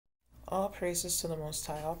All praises to the Most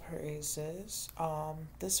High, all praises.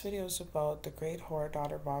 This video is about the great whore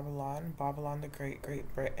daughter Babylon, Babylon the Great,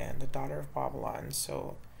 Great Britain, the daughter of Babylon.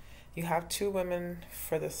 So you have two women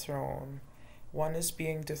for the throne. One is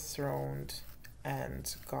being dethroned,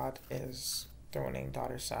 and God is throning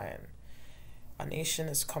daughter Zion. A nation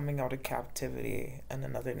is coming out of captivity, and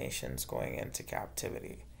another nation is going into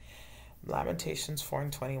captivity. Lamentations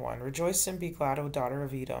 4:21. Rejoice and be glad, O daughter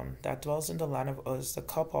of Edom, that dwells in the land of Uz. The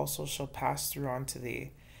cup also shall pass through unto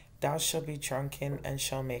thee. Thou shalt be drunken and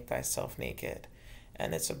shall make thyself naked.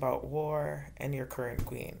 And it's about war and your current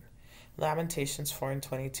queen. Lamentations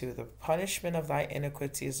 4:22. The punishment of thy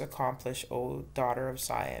iniquity is accomplished, O daughter of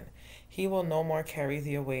Zion. He will no more carry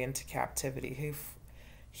thee away into captivity.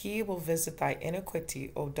 He will visit thy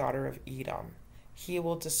iniquity, O daughter of Edom. He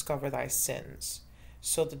will discover thy sins.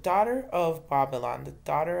 So the daughter of Babylon, the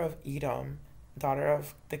daughter of Edom, daughter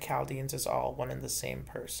of the Chaldeans is all one and the same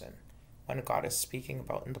person when God is speaking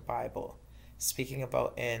about in the Bible. Speaking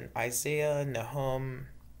about in Isaiah, Nahum,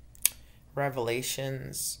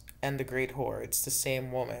 Revelations, and the great whore. It's the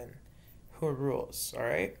same woman who rules, all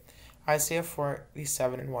right? Isaiah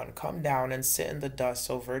 47:1. Come down and sit in the dust,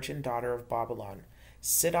 O virgin daughter of Babylon.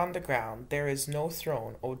 Sit on the ground. There is no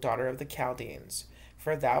throne, O daughter of the Chaldeans.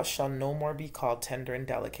 For thou shalt no more be called tender and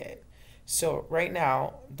delicate. So right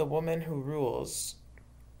now, the woman who rules,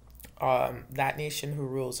 that nation who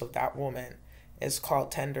rules of that woman is called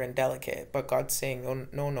tender and delicate. But God's saying, oh,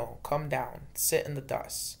 no, come down, sit in the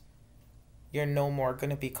dust. You're no more going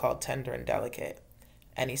to be called tender and delicate.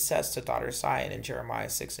 And he says to daughter Zion in Jeremiah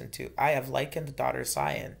 6:2, I have likened the daughter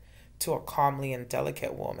Zion to a comely and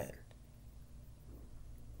delicate woman.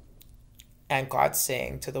 And God's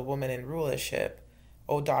saying to the woman in rulership,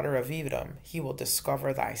 O daughter of Edom, he will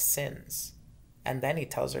discover thy sins. And then he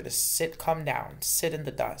tells her to come down, sit in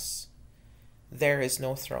the dust. There is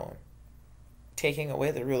no throne, taking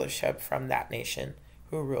away the rulership from that nation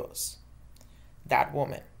who rules. That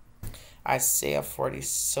woman. Isaiah 40,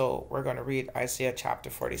 so we're going to read Isaiah chapter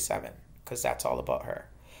 47, because that's all about her.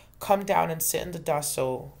 Come down and sit in the dust,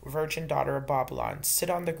 O virgin daughter of Babylon. Sit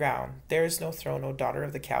on the ground. There is no throne, O daughter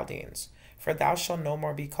of the Chaldeans. For thou shalt no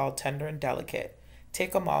more be called tender and delicate.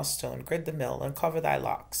 Take a millstone, grid the mill, uncover thy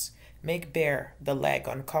locks. Make bare the leg,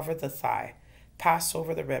 uncover the thigh. Pass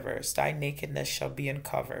over the rivers, thy nakedness shall be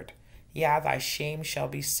uncovered. Yea, thy shame shall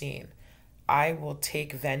be seen. I will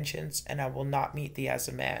take vengeance, and I will not meet thee as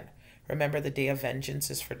a man. Remember, the day of vengeance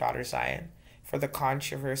is for daughter Zion, for the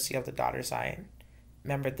controversy of the daughter Zion.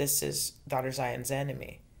 Remember, this is daughter Zion's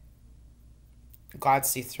enemy.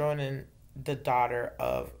 God's dethroning the daughter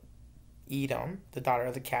of Edom, the daughter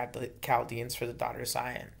of the Chaldeans, for the daughter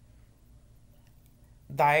Zion.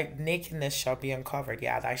 Thy nakedness shall be uncovered,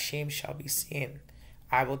 yeah, thy shame shall be seen.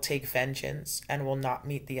 I will take vengeance, and will not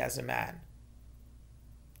meet thee as a man.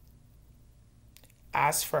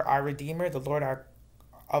 As for our Redeemer, the Lord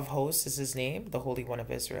of hosts is his name, the Holy One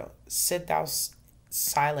of Israel. Sit thou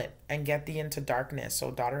silent, and get thee into darkness,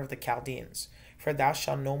 O daughter of the Chaldeans, for thou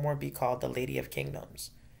shalt no more be called the Lady of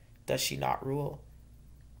Kingdoms. Does she not rule?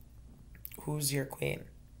 Who's your queen?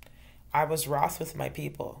 I was wroth with my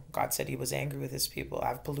people. God said he was angry with his people. I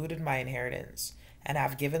have polluted my inheritance, and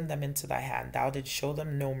have given them into thy hand. Thou didst show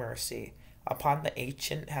them no mercy. Upon the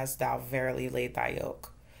ancient hast thou verily laid thy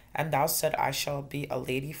yoke. And thou said, I shall be a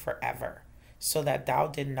lady forever, so that thou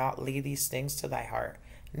did not lay these things to thy heart,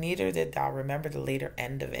 neither did thou remember the later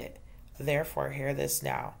end of it. Therefore hear this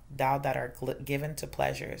now, thou that art given to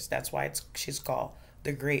pleasures. That's why she's called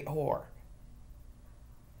the great whore.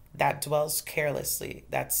 That dwells carelessly,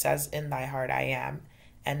 that says in thy heart, I am,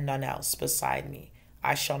 and none else beside me.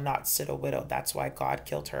 I shall not sit a widow. That's why God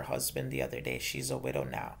killed her husband the other day. She's a widow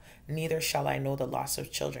now. Neither shall I know the loss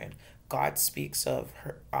of children. God speaks of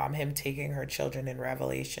her, him taking her children in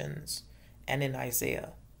Revelations and in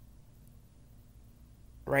Isaiah.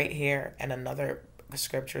 Right here, and another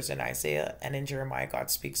scriptures in Isaiah and in Jeremiah,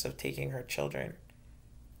 God speaks of taking her children,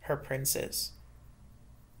 her princes,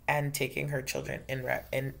 and taking her children in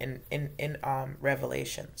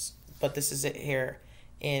Revelations. But this is it here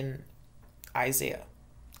in Isaiah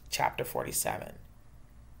chapter 47.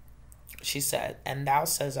 She said, and thou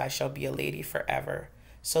says, I shall be a lady forever,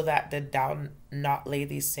 so that did thou not lay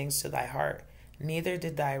these things to thy heart, neither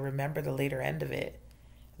did thou remember the later end of it.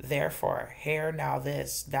 Therefore hear now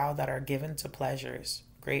this, thou that art given to pleasures,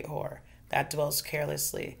 great whore, that dwells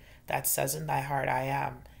carelessly, that says in thy heart, I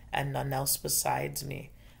am, and none else besides me.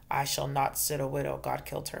 I shall not sit a widow. God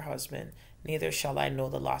killed her husband. Neither shall I know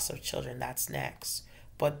the loss of children. That's next.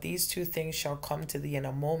 But these two things shall come to thee in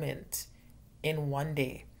a moment, in one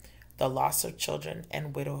day, the loss of children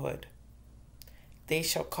and widowhood. they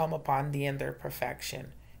shall come upon thee in their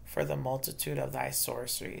perfection, for the multitude of thy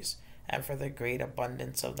sorceries, and for the great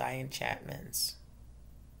abundance of thy enchantments.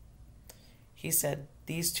 He said,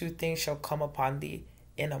 these two things shall come upon thee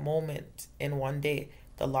in a moment, in one day,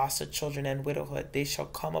 the loss of children and widowhood. They shall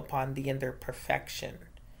come upon thee in their perfection,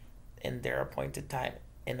 in their appointed time,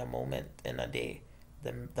 in a moment, in a day.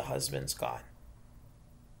 The husband's gone.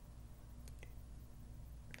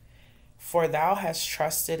 For thou hast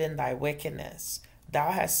trusted in thy wickedness.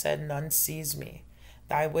 Thou hast said, none sees me.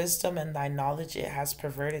 Thy wisdom and thy knowledge it has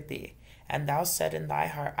perverted thee. And thou said in thy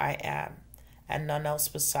heart, I am, and none else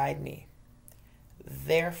beside me.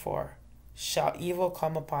 Therefore shall evil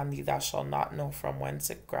come upon thee, thou shalt not know from whence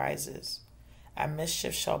it rises. And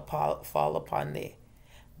mischief shall fall upon thee.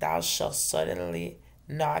 Thou shalt suddenly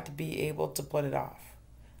not be able to put it off.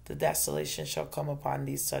 The desolation shall come upon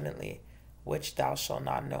thee suddenly, which thou shalt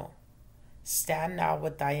not know. Stand now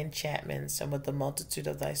with thy enchantments and with the multitude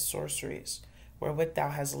of thy sorceries, wherewith thou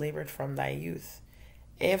hast labored from thy youth.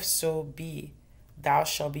 If so be thou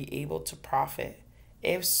shalt be able to profit,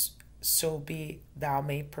 if so be thou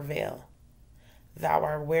may prevail. Thou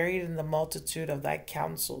art wearied in the multitude of thy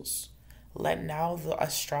counsels. Let now the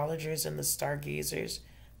astrologers and the stargazers,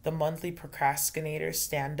 the monthly procrastinators,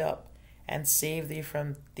 stand up and save thee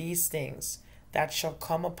from these things that shall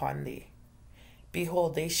come upon thee.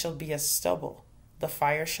 Behold, they shall be as stubble. The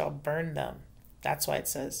fire shall burn them. That's why it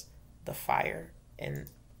says the fire in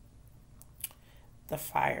the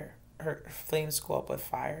fire. Her flames go up with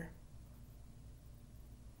fire.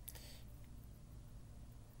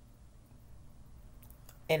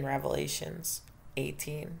 In Revelations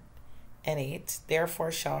 18:8,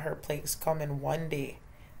 therefore shall her plagues come in one day,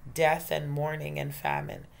 death and mourning and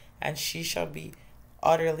famine, and she shall be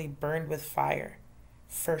utterly burned with fire.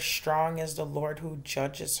 For strong is the Lord who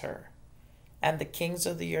judges her. And the kings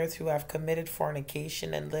of the earth who have committed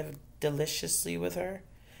fornication and lived deliciously with her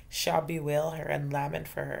shall bewail her and lament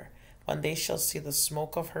for her when they shall see the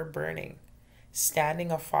smoke of her burning,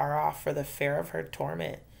 standing afar off for the fear of her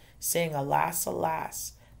torment, saying, Alas,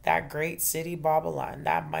 alas, that great city Babylon,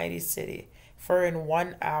 that mighty city, for in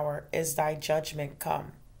 1 hour is thy judgment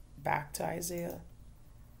come. Back to Isaiah.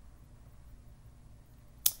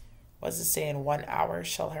 What does it say? In 1 hour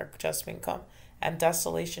shall her judgment come, and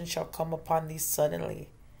desolation shall come upon thee suddenly,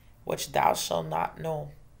 which thou shalt not know.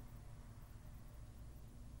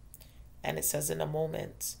 And it says in a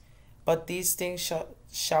moment. But these things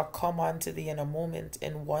shall come unto thee in a moment,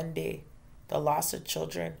 in one day, the loss of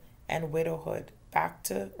children and widowhood. Back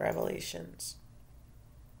to Revelations.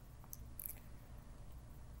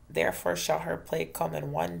 Therefore shall her plague come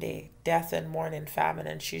in one day, death and mourning, famine,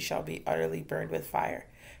 and she shall be utterly burned with fire.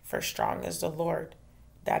 For strong is the Lord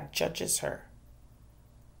that judges her.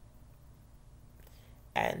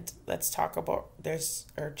 And let's talk about there's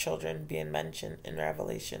her children being mentioned in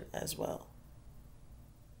Revelation as well.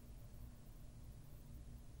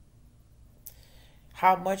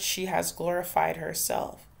 How much she has glorified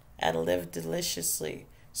herself and lived deliciously,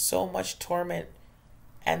 so much torment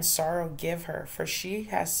and sorrow give her, for she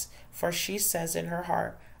says in her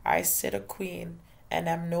heart, I sit a queen and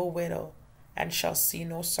am no widow, and shall see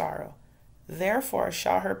no sorrow. Therefore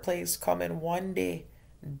shall her plagues come in one day,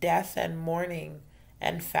 death and mourning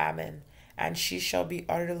and famine, and she shall be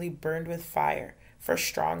utterly burned with fire, for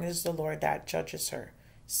strong is the Lord that judges her.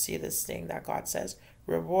 See this thing that God says,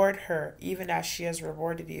 reward her even as she has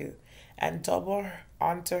rewarded you, and double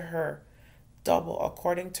unto her, double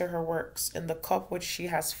according to her works. In the cup which she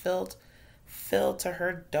has filled, fill to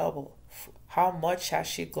her double. How much has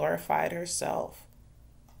she glorified herself?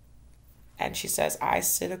 And she says, I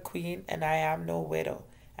sit a queen, and I am no widow,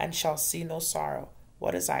 and shall see no sorrow.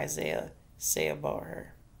 What does Isaiah say about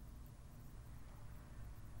her?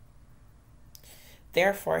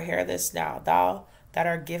 Therefore hear this now, thou that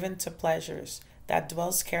art given to pleasures, that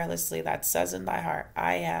dwells carelessly, that says in thy heart,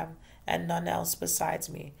 I am, and none else besides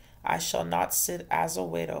me. I shall not sit as a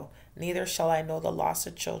widow, neither shall I know the loss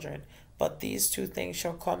of children. But these two things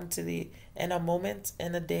shall come to thee in a moment,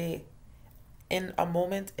 in a day. In a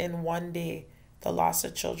moment, in one day, the loss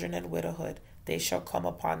of children and widowhood, they shall come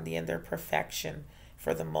upon thee in their perfection,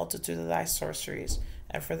 for the multitude of thy sorceries,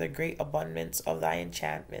 and for the great abundance of thy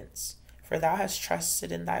enchantments. For thou hast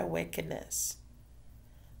trusted in thy wickedness.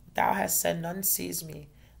 Thou hast said, none sees me.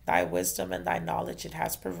 Thy wisdom and thy knowledge it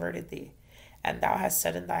has perverted thee. And thou hast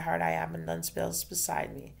said in thy heart, I am, and none else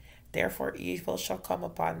beside me. Therefore evil shall come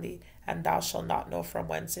upon thee, and thou shalt not know from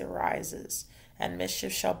whence it rises. And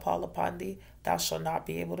mischief shall fall upon thee, thou shalt not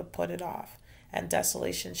be able to put it off. And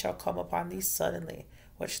desolation shall come upon thee suddenly,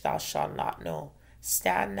 which thou shalt not know.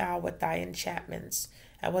 Stand now with thy enchantments,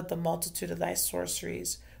 and with the multitude of thy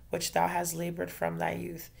sorceries, which thou hast labored from thy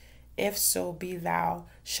youth. If so be thou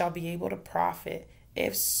shalt be able to profit,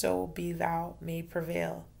 if so be thou may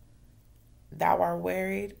prevail. Thou art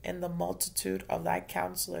wearied in the multitude of thy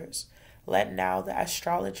counselors. Let now the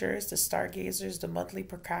astrologers, the stargazers, the monthly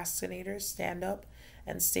procrastinators stand up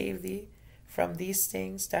and save thee from these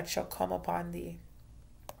things that shall come upon thee.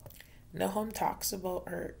 Nahum talks about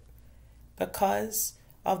her because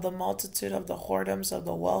of the multitude of the whoredoms of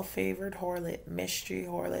the well-favored harlot, mystery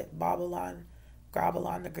harlot, Babylon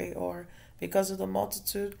the great whore, because of the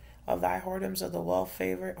multitude of thy whoredoms of the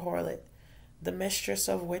well-favored harlot, the mistress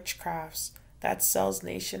of witchcrafts, that sells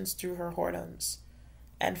nations through her whoredoms,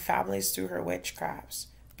 and families through her witchcrafts.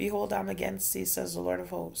 Behold, I am against thee, says the Lord of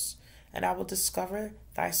hosts, and I will discover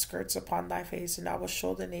thy skirts upon thy face, and I will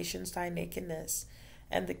show the nations thy nakedness,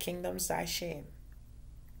 and the kingdoms thy shame.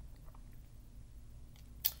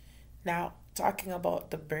 Now, talking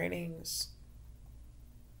about the burnings.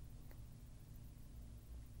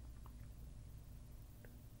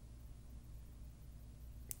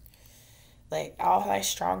 Like, all thy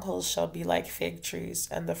strongholds shall be like fig trees,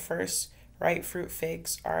 and the first ripe fruit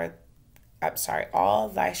figs are, all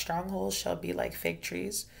thy strongholds shall be like fig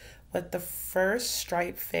trees, with the first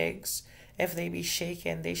ripe figs, if they be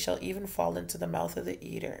shaken, they shall even fall into the mouth of the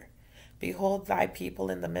eater. Behold, thy people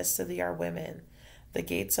in the midst of thee are women. The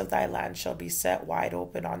gates of thy land shall be set wide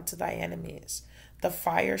open unto thy enemies. The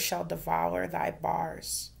fire shall devour thy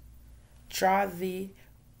bars. Draw thee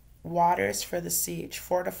waters for the siege,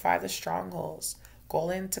 fortify the strongholds, go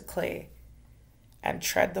into clay, and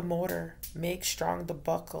tread the mortar, make strong the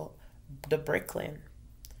buckle, the bricklin.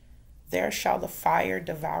 There shall the fire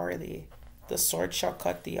devour thee, the sword shall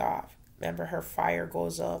cut thee off. Remember, her fire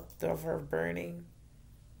goes up of her burning.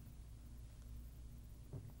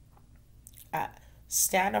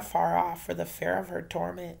 Stand afar off for the fear of her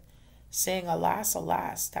torment, saying, Alas,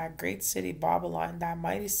 alas, that great city Babylon, that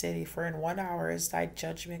mighty city, for in 1 hour is thy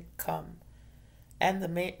judgment come. And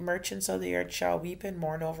the merchants of the earth shall weep and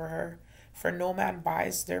mourn over her, for no man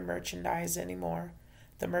buys their merchandise anymore.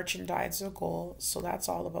 The merchandise of gold, so that's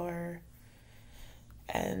all about her.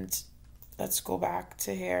 And let's go back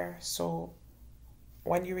to here. So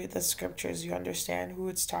when you read the scriptures, you understand who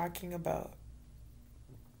it's talking about.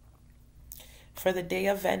 For the day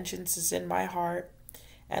of vengeance is in my heart,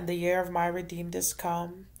 and the year of my redeemed is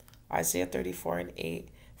come. Isaiah 34:8.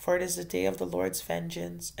 For it is the day of the Lord's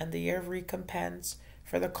vengeance, and the year of recompense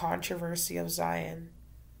for the controversy of Zion.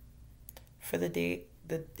 For the day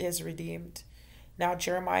that is redeemed. Now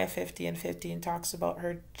Jeremiah 50:15 talks about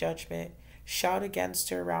her judgment. Shout against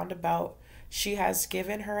her round about. She has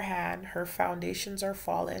given her hand, her foundations are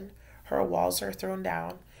fallen, her walls are thrown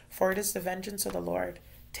down. For it is the vengeance of the Lord.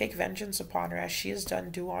 Take vengeance upon her, as she has done,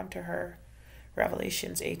 do unto her.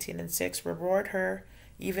 Revelations 18:6. Reward her,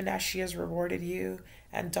 even as she has rewarded you,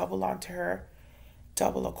 and double unto her,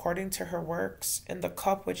 double according to her works. In the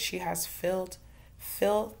cup which she has filled,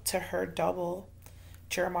 fill to her double.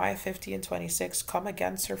 Jeremiah 50:26. Come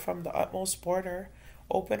against her from the utmost border,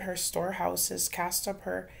 open her storehouses, cast up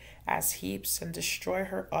her as heaps, and destroy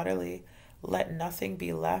her utterly. Let nothing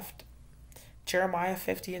be left. Jeremiah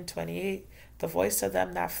 50:28. The voice of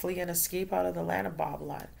them that flee and escape out of the land of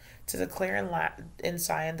Babylon, to declare in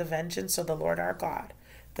Zion the vengeance of the Lord our God,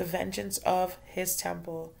 the vengeance of his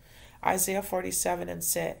temple. Isaiah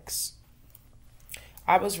 47:6.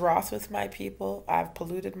 I was wroth with my people, I have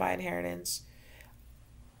polluted my inheritance,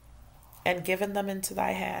 and given them into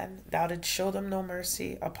thy hand. Thou didst show them no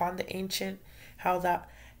mercy. Upon the ancient, how thou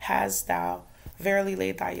hast thou verily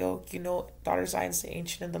laid thy yoke. You know, daughter Zion is the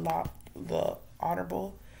ancient and the law, the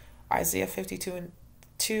honorable. Isaiah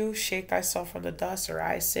 52:2. Shake thyself from the dust, or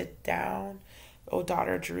I sit down. O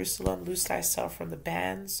daughter of Jerusalem, loose thyself from the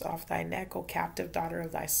bands off thy neck, O captive daughter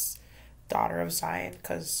of Zion,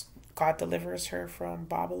 because God delivers her from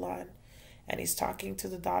Babylon. And he's talking to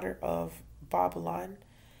the daughter of Babylon.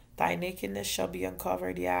 Thy nakedness shall be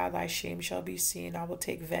uncovered, yeah, thy shame shall be seen. I will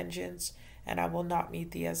take vengeance, and I will not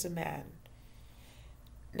meet thee as a man.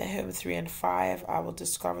 Nahum 3:5. I will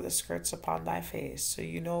discover the skirts upon thy face. So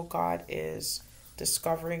you know God is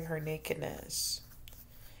discovering her nakedness.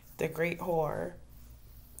 The great whore.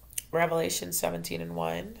 Revelation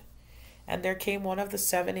 17:1. And there came one of the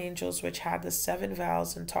 7 angels which had the 7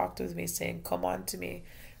 vials, and talked with me, saying, Come unto me,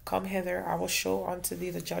 come hither, I will show unto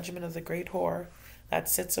thee the judgment of the great whore that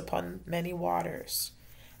sits upon many waters.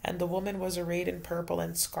 And the woman was arrayed in purple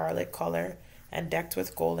and scarlet color, and decked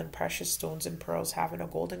with gold and precious stones and pearls, having a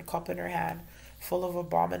golden cup in her hand, full of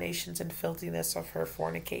abominations and filthiness of her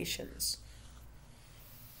fornications.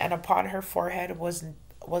 And upon her forehead was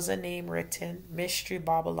was a name written, Mystery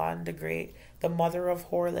Babylon the Great, the mother of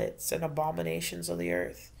harlots and abominations of the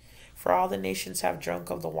earth. For all the nations have drunk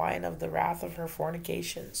of the wine of the wrath of her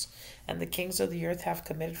fornications, and the kings of the earth have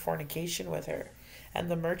committed fornication with her, and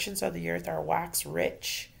the merchants of the earth are waxed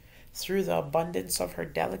rich through the abundance of her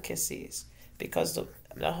delicacies, because the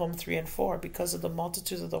Nahum 3 and 4, because of the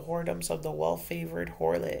multitude of the whoredoms of the well-favored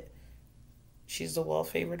harlot. She's the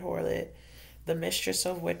well-favored harlot, the mistress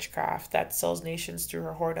of witchcraft that sells nations through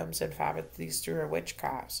her whoredoms and families through her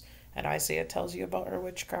witchcrafts. And Isaiah tells you about her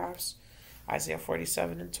witchcrafts. Isaiah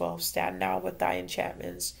 47 and 12. Stand now with thy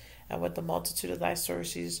enchantments and with the multitude of thy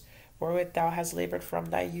sorceries, wherewith thou hast labored from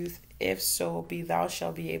thy youth. If so be thou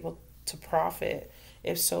shalt be able to profit,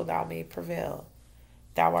 if so thou may prevail.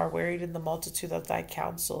 Thou art wearied in the multitude of thy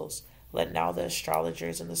counsels. Let now the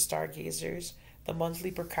astrologers and the stargazers, the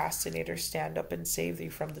monthly procrastinators, stand up and save thee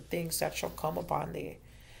from the things that shall come upon thee.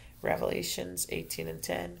 Revelations 18 and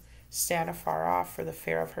 10. Stand afar off for the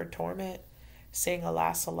fear of her torment, saying,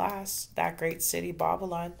 Alas, alas, that great city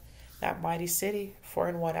Babylon, that mighty city, for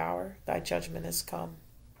in 1 hour thy judgment is come.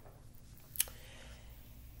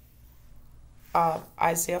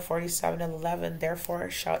 Isaiah 47 and 11. Therefore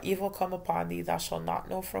shall evil come upon thee, thou shalt not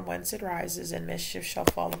know from whence it rises, and mischief shall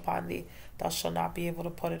fall upon thee, thou shalt not be able to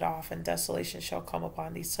put it off, and desolation shall come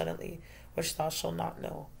upon thee suddenly, which thou shalt not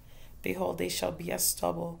know. Behold, they shall be as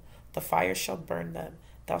stubble, the fire shall burn them,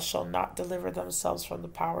 thou shalt not deliver themselves from the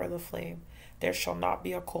power of the flame. There shall not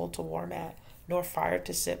be a coal to warm at, nor fire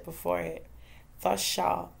to sit before it. Thus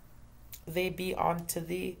shall they be unto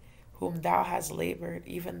thee, whom thou hast labored,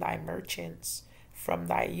 even thy merchants from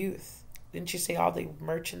thy youth. Didn't you say all the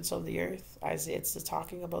merchants of the earth? Isaiah, it's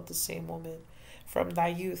talking about the same woman. From thy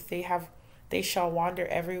youth they shall wander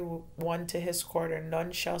every one to his quarter,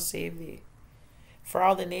 none shall save thee. For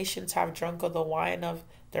all the nations have drunk of the wine of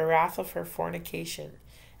the wrath of her fornication,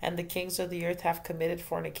 and the kings of the earth have committed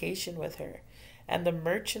fornication with her, and the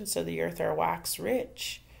merchants of the earth are waxed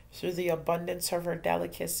rich through the abundance of her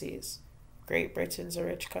delicacies. Great Britain's a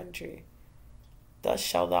rich country. Thus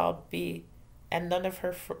shalt thou be, and none of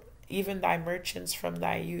her, even thy merchants from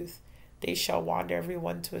thy youth, they shall wander every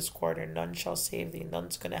one to his quarter, none shall save thee,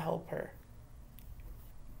 none's going to help her.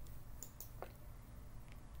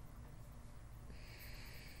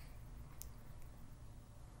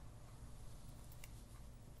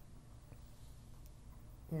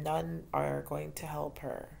 None are going to help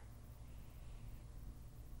her.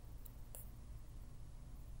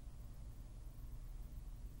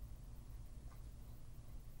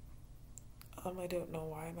 I don't know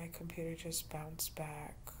why my computer just bounced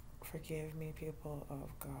back. Forgive me, people of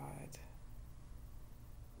God.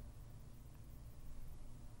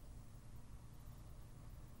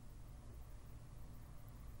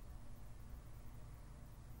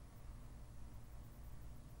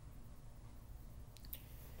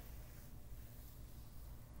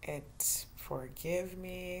 Forgive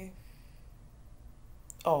me.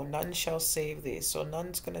 Oh, none shall save thee. So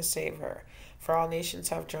none's going to save her. For all nations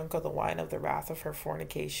have drunk of the wine of the wrath of her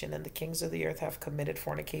fornication, and the kings of the earth have committed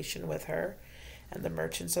fornication with her, and the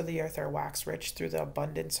merchants of the earth are waxed rich through the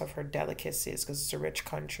abundance of her delicacies, because it's a rich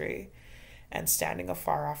country, and standing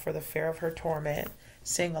afar off for the fear of her torment,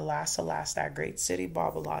 saying, Alas, alas, that great city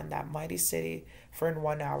Babylon, that mighty city, for in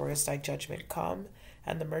 1 hour is thy judgment come,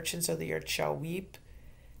 and the merchants of the earth shall weep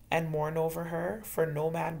and mourn over her, for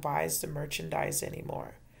no man buys the merchandise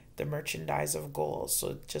anymore. The merchandise of gold. So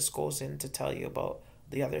it just goes in to tell you about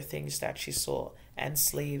the other things that she sold, and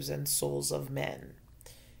slaves and souls of men.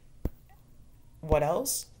 What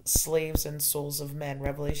else? Slaves and souls of men.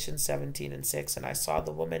 Revelation 17 and 6. And I saw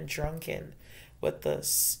the woman drunken with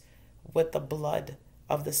the blood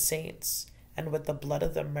of the saints and with the blood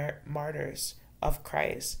of the martyrs of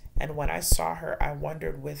Christ. And when I saw her, I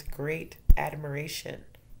wondered with great admiration.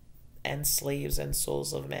 And slaves and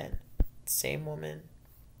souls of men. Same woman.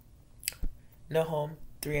 Nahum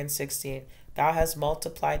 3 and 16. Thou hast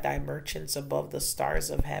multiplied thy merchants above the stars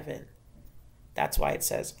of heaven. That's why it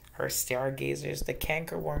says, her stargazers the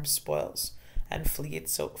cankerworm spoils, and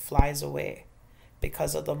flies away,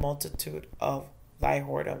 because of the multitude of thy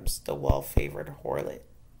whoredoms, the well-favored harlot.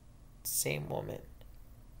 Same woman.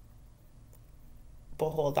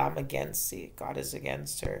 Behold, I'm against thee. God is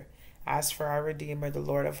against her. As for our Redeemer, the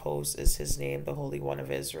Lord of hosts is his name, the Holy One of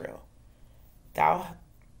Israel.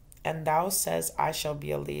 Thou says, I shall be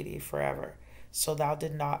a lady forever. So thou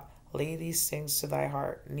did not lay these things to thy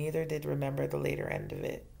heart, neither did remember the later end of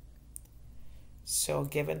it. So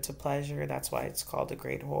given to pleasure, that's why it's called a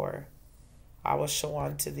great whore. I will show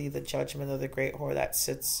unto thee the judgment of the great whore that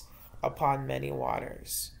sits upon many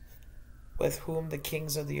waters, with whom the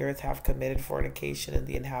kings of the earth have committed fornication, and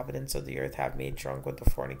the inhabitants of the earth have made drunk with the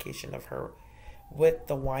fornication of her, with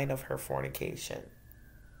the wine of her fornication.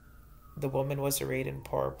 The woman was arrayed in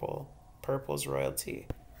purple's royalty.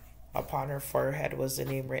 Upon her forehead was the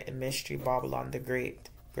name written, Mystery, Babylon the Great,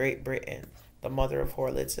 Great Britain, the mother of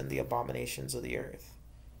harlots and the abominations of the earth.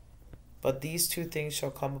 But these two things shall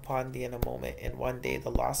come upon thee in a moment, in one day, the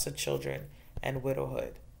loss of children and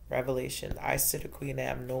widowhood. Revelation, I sit a queen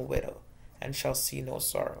and am no widow, and shall see no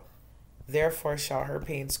sorrow. Therefore shall her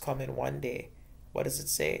pains come in one day. What does it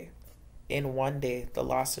say? In one day, the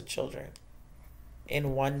loss of children.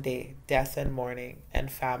 In one day, death and mourning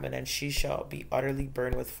and famine, and she shall be utterly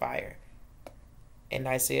burned with fire. In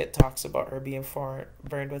Isaiah, it talks about her being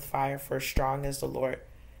burned with fire, for strong is the Lord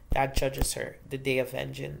that judges her, the day of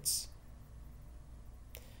vengeance.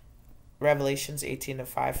 Revelations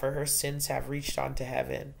 18:5, for her sins have reached unto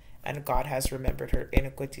heaven, and God has remembered her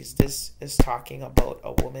iniquities. This is talking about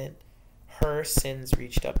a woman. Her sins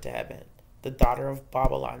reached up to heaven. The daughter of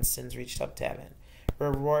Babylon's sins reached up to heaven.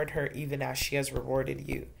 Reward her even as she has rewarded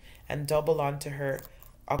you, and double unto her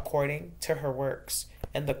according to her works.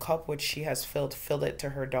 And the cup which she has filled, fill it to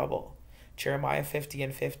her double. Jeremiah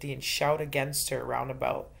 50:15, shout against her round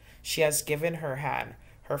about. She has given her hand.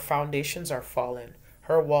 Her foundations are fallen.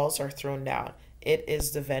 Her walls are thrown down. It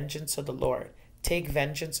is the vengeance of the Lord. Take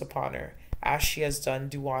vengeance upon her. As she has done,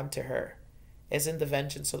 do unto her. Isn't the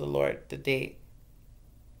vengeance of the Lord the day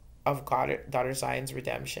of God, daughter Zion's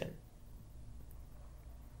redemption?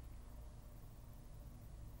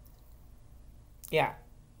 Yeah,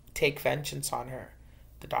 take vengeance on her,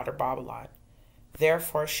 the daughter Babylon.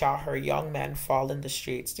 Therefore shall her young men fall in the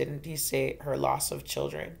streets. Didn't he say her loss of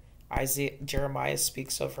children? Jeremiah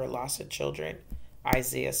speaks of her loss of children.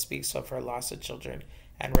 Isaiah speaks of her loss of children.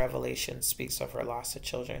 And Revelation speaks of her loss of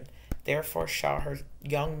children. Therefore shall her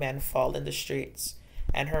young men fall in the streets,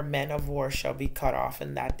 and her men of war shall be cut off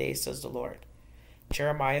in that day, says the Lord.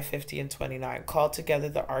 Jeremiah 50:29, call together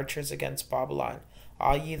the archers against Babylon,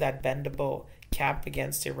 all ye that bend a bow, camp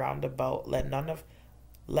against it round about.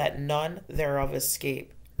 Let none thereof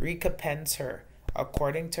escape. Recompense her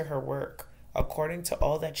according to her work, according to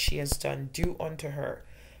all that she has done, do unto her.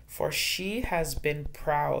 For she has been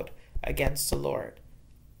proud against the Lord,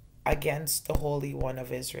 against the Holy One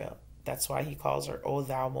of Israel. That's why he calls her, O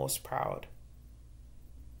thou most proud.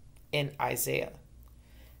 In Isaiah,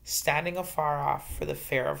 standing afar off for the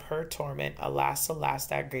fear of her torment, alas, alas,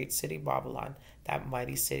 that great city Babylon, that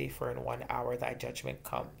mighty city, for in 1 hour thy judgment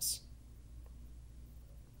comes.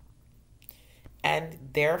 And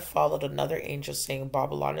there followed another angel saying,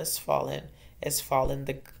 Babylon is fallen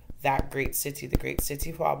that great city, the great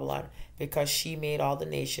city Babylon, because she made all the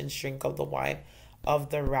nations drink of the wine of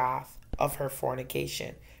the wrath of her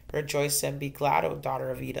fornication. Rejoice and be glad, O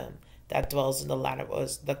daughter of Edom, that dwells in the land of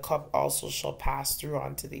Uz. The cup also shall pass through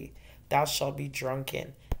unto thee. Thou shalt be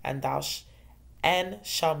drunken, and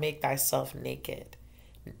shall make thyself naked.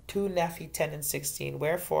 2 Nephi 10:16.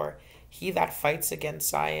 Wherefore he that fights against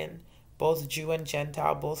Zion, both Jew and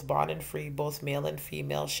Gentile, both bond and free, both male and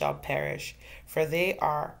female, shall perish. For they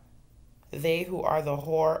who are the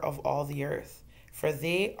whore of all the earth. For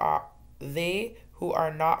they who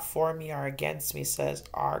are not for me are against me, says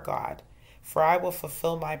our God. For I will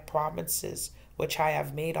fulfill my promises which I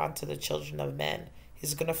have made unto the children of men.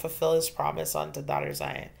 He's going to fulfill his promise unto daughter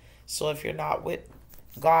Zion. So if you're not with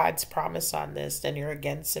God's promise on this, then you're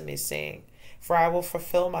against him. He's saying, for I will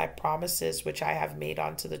fulfill my promises which I have made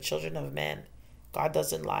unto the children of men. God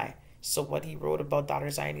doesn't lie. So what he wrote about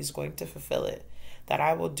daughter Zion, he's going to fulfill it. That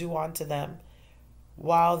I will do unto them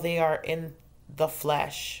while they are in the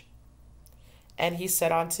flesh. And he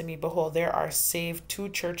said unto me, behold, there are saved 2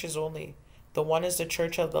 churches only. The one is the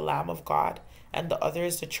church of the Lamb of God, and the other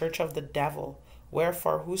is the church of the devil.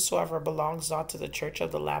 Wherefore whosoever belongs not to the church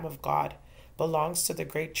of the Lamb of God belongs to the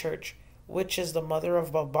great church, which is the mother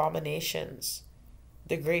of abominations,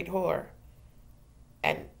 the great whore.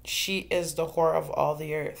 And she is the whore of all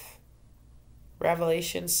the earth.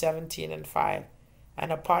 Revelation 17:5.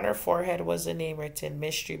 And upon her forehead was the name written,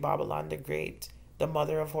 Mystery, Babylon the Great, the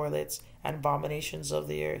mother of harlots and abominations of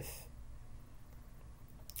the earth,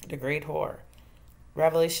 the great whore.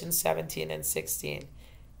 Revelation 17:16.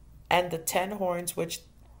 And the 10 horns which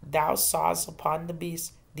thou sawest upon the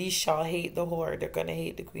beast, these shall hate the whore. They're going to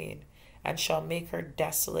hate the queen, and shall make her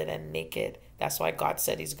desolate and naked. That's why God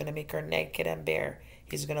said he's going to make her naked and bare.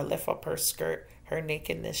 He's going to lift up her skirt. Her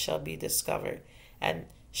nakedness shall be discovered, and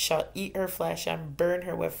shall eat her flesh and burn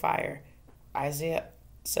her with fire. Isaiah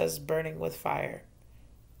says burning with fire.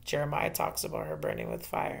 Jeremiah talks about her burning with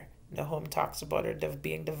fire. Nahum talks about her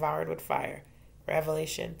being devoured with fire.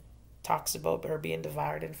 Revelation talks about her being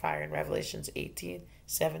devoured in fire in Revelations 18,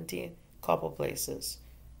 17, couple places.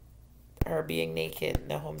 Her being naked,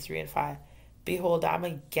 Nahum 3 and 5. Behold, I am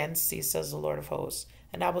against thee, says the Lord of hosts,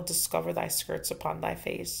 and I will discover thy skirts upon thy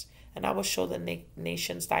face, and I will show the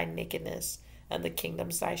nations thy nakedness, and the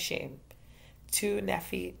kingdoms thy shame. 2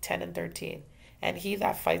 Nephi 10 and 13. And he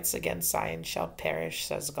that fights against Zion shall perish,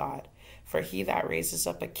 says God. For he that raises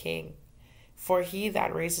up a king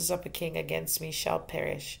against me shall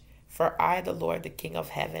perish. For I, the Lord, the King of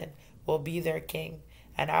heaven, will be their king,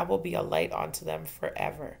 and I will be a light unto them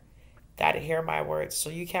forever. That hear my words. So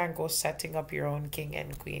you can't go setting up your own king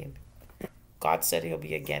and queen. God said he'll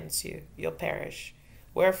be against you. You'll perish.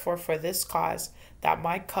 Wherefore, for this cause, that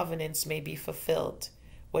my covenants may be fulfilled,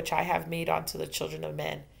 which I have made unto the children of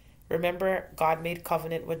men. Remember, God made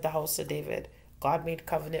covenant with the house of David. God made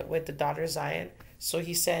covenant with the daughter Zion. So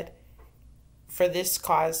he said, for this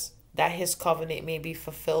cause, that his covenant may be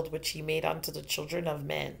fulfilled, which he made unto the children of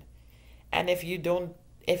men. And if you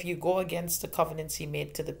go against the covenants he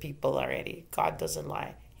made to the people already, God doesn't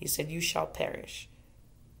lie. He said, you shall perish.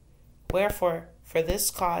 Wherefore, for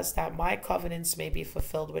this cause, that my covenants may be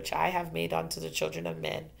fulfilled, which I have made unto the children of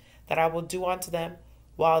men, that I will do unto them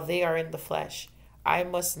while they are in the flesh, I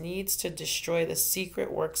must needs to destroy the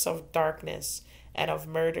secret works of darkness, and of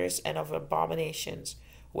murders, and of abominations.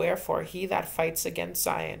 Wherefore, he that fights against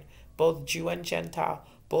Zion, both Jew and Gentile,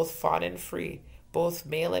 both bond and free, both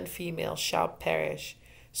male and female, shall perish.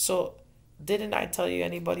 So, didn't I tell you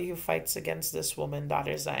anybody who fights against this woman,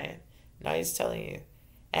 daughter Zion? Now he's telling you.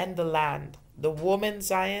 And the land, the woman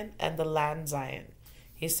Zion, and the land Zion.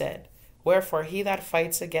 He said, wherefore he that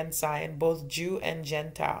fights against Zion, both Jew and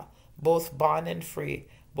Gentile, both bond and free,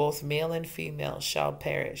 both male and female, shall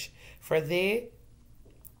perish. For they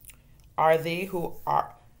are they who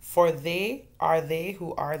are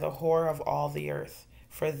the whore of all the earth.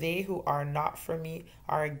 For they who are not for me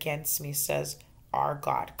are against me, says our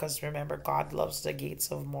God. Because remember, God loves the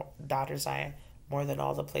gates of daughter Zion more than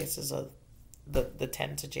all the places of the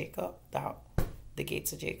tent of Jacob, the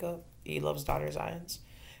gates of Jacob. He loves daughter Zion's.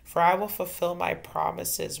 For I will fulfill my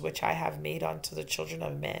promises which I have made unto the children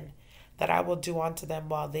of men, that I will do unto them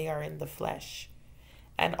while they are in the flesh.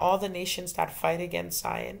 And all the nations that fight against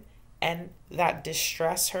Zion, and that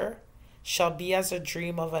distress her, shall be as a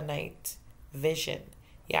dream of a night vision.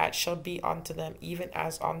 Yea, it shall be unto them even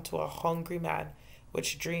as unto a hungry man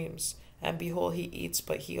which dreams, and behold, he eats,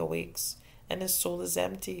 but he awakes, and his soul is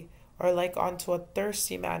empty. Or like unto a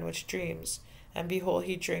thirsty man which dreams, and behold,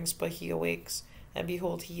 he drinks, but he awakes, and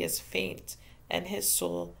behold, he is faint, and his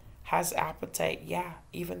soul has appetite. Yeah,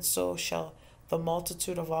 even so shall the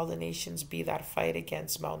multitude of all the nations be that fight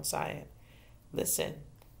against Mount Zion. Listen,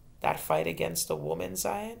 that fight against the woman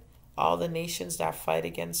Zion, all the nations that fight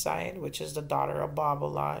against Zion, which is the daughter of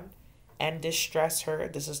Babylon, and distress her.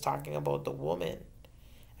 This is talking about the woman,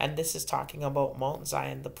 and this is talking about Mount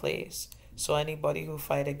Zion, the place. So anybody who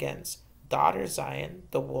fight against daughter Zion,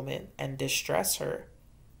 the woman, and distress her,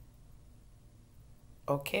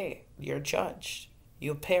 okay, you're judged.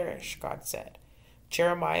 You perish, God said.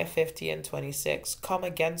 Jeremiah 50 and 26. Come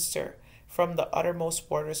against her from the uttermost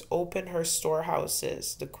borders. Open her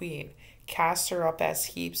storehouses, the queen. Cast her up as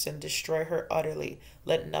heaps and destroy her utterly.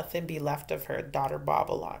 Let nothing be left of her, daughter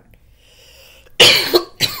Babylon.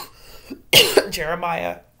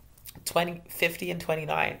 Jeremiah 50 and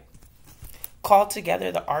 29. Call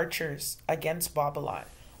together the archers against Babylon,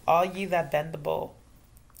 all ye that bend the bow.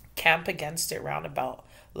 Camp against it round about.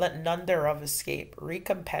 Let none thereof escape.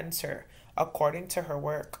 Recompense her according to her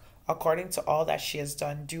work, according to all that she has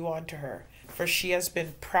done, do unto her. For she has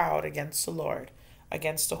been proud against the Lord,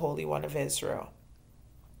 against the Holy One of Israel.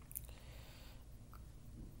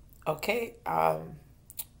 Okay,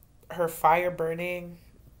 her fire burning,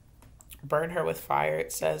 burn her with fire,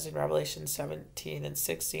 it says in Revelation 17 and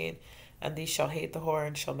 16. And these shall hate the whore,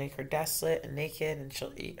 and shall make her desolate and naked, and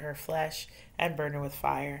shall eat her flesh, and burn her with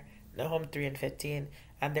fire. Nahum 3 and 15.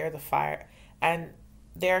 And there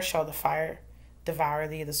shall the fire devour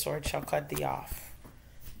thee, the sword shall cut thee off.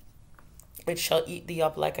 It shall eat thee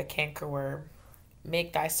up like a cankerworm.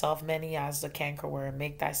 Make thyself many as the cankerworm,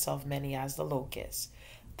 make thyself many as the locust.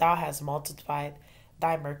 Thou hast multiplied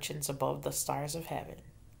thy merchants above the stars of heaven.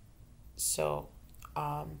 So,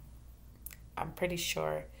 I'm pretty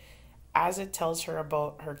sure, as it tells her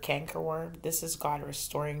about her cankerworm, this is God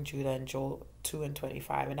restoring Judah in Joel 2 and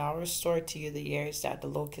 25. And I'll restore to you the years that the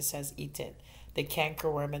locust has eaten, the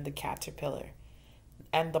cankerworm and the caterpillar,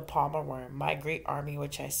 and the palmer worm, my great army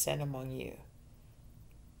which I sent among you.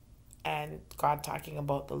 And God talking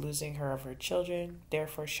about the losing her of her children.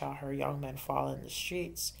 Therefore shall her young men fall in the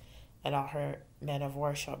streets, and all her men of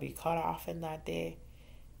war shall be cut off in that day.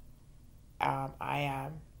 I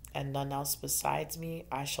am, and none else besides me.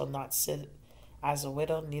 I shall not sit as a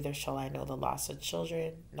widow, neither shall I know the loss of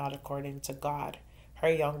children, not according to God.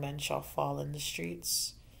 Her young men shall fall in the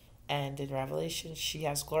streets. And in Revelation, she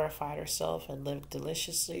has glorified herself and lived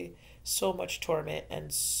deliciously. So much torment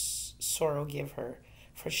and sorrow give her.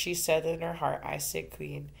 For she said in her heart, I say,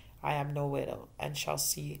 Queen, I am no widow, and shall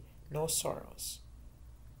see no sorrows.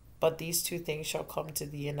 But these two things shall come to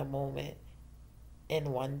thee in a moment,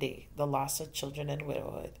 in one day, the loss of children and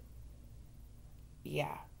widowhood.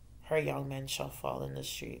 Yeah, her young men shall fall in the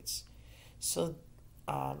streets. So,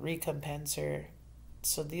 recompense her.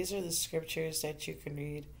 So these are the scriptures that you can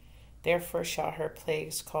read. Therefore shall her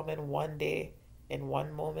plagues come in one day, in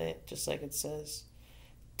one moment, just like it says.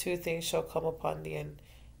 Two things shall come upon thee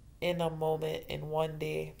in a moment, in one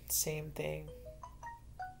day, same thing.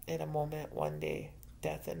 In a moment, one day,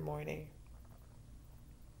 death and mourning.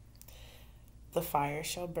 The fire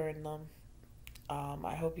shall burn them.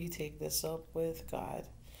 I hope you take this up with God.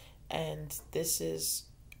 And this is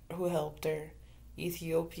who helped her.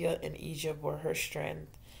 Ethiopia and Egypt were her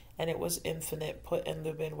strength, and it was infinite. Put and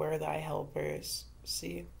Lubin were thy helpers.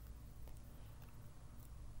 See?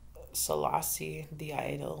 Selassie, the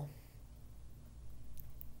idol,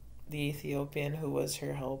 the Ethiopian who was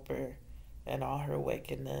her helper, and all her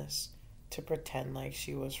wickedness to pretend like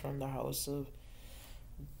she was from the house of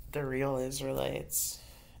the real Israelites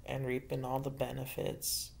and reaping all the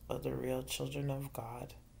benefits of the real children of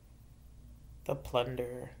God. The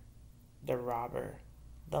plunderer, the robber,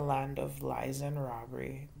 the land of lies and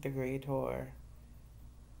robbery, the great whore.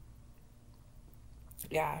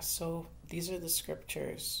 Yeah, so these are the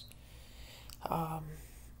scriptures.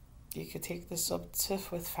 You could take this up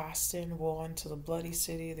with fasting, woe unto the bloody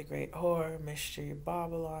city, the great whore, mystery of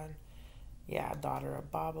Babylon. Yeah, daughter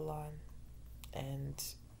of Babylon. And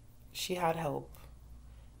she had help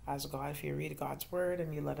as God. If you read God's word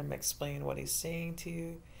and you let him explain what he's saying to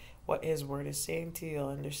you, what his word is saying to you, you'll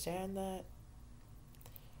understand that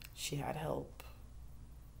she had help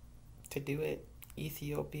to do it.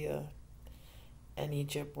 Ethiopia and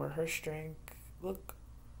Egypt were her strength. Look,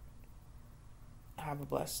 have a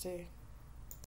blessed day.